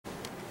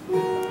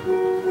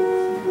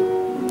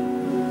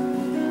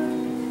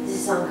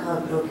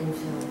broken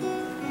film.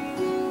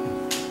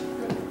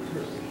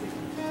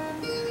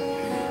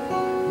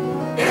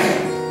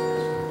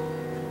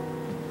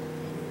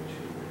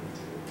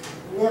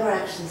 It never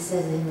actually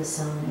says it in the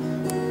song.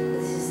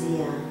 This is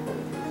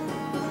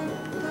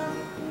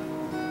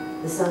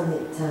the song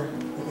that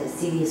the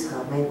CD is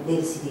called. My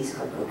latest CD is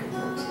called Broken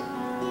Film too.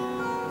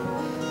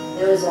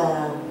 There was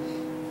an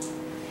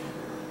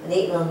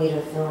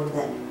 8mm film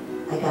that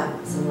I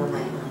got some of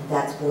my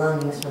dad's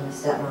belongings from my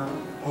stepmom,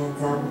 and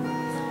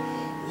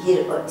he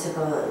took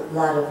a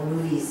lot of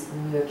movies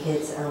when we were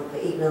kids,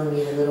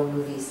 8mm little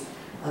movies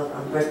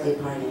of birthday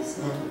parties,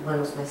 and one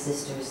was my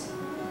sister's.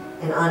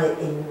 And on it,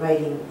 in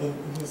writing in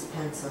his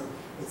pencil,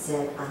 it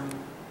said,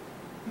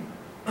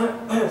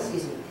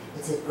 excuse me,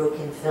 it said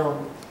broken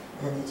film,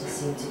 and it just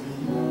seemed to be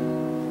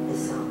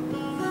this song.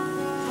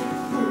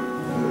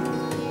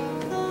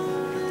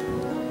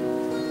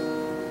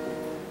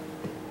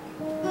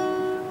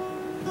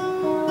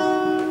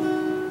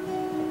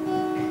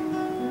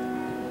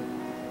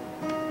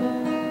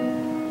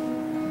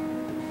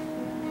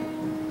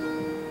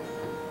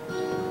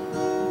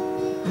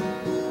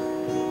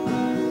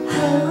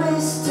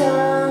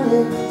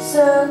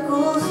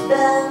 Circles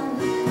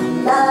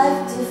bend,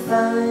 life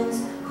defines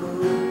who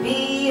will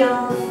be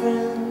your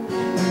friend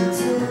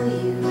until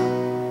you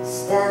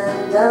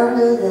stand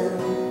under them.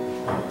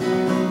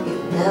 You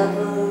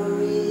never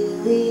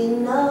really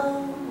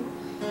know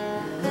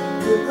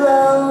the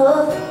glow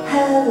of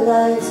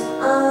headlights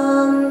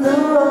on the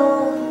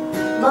road.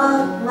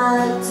 Mark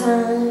my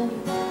time,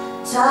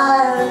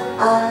 tired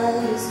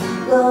eyes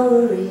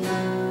lowering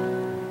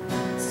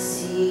to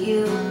see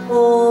you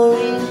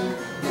pouring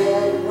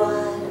red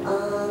wine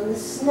on the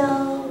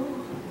snow.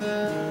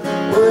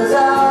 Was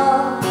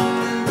all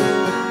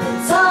the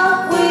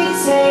talk we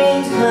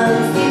changed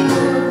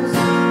confused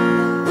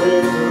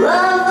with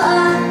love I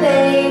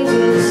made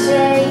with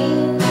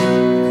shame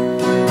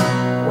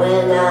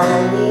when I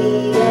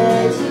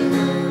needed you?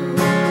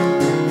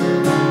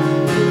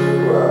 You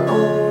were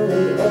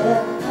only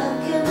air. How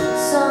can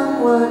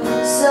someone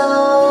so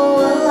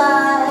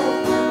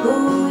alive who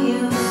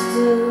used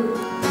to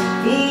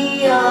be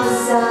your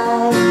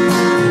side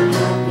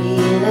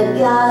in a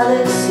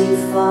galaxy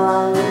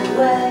far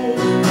away,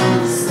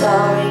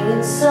 starring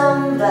in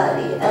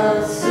somebody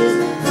else's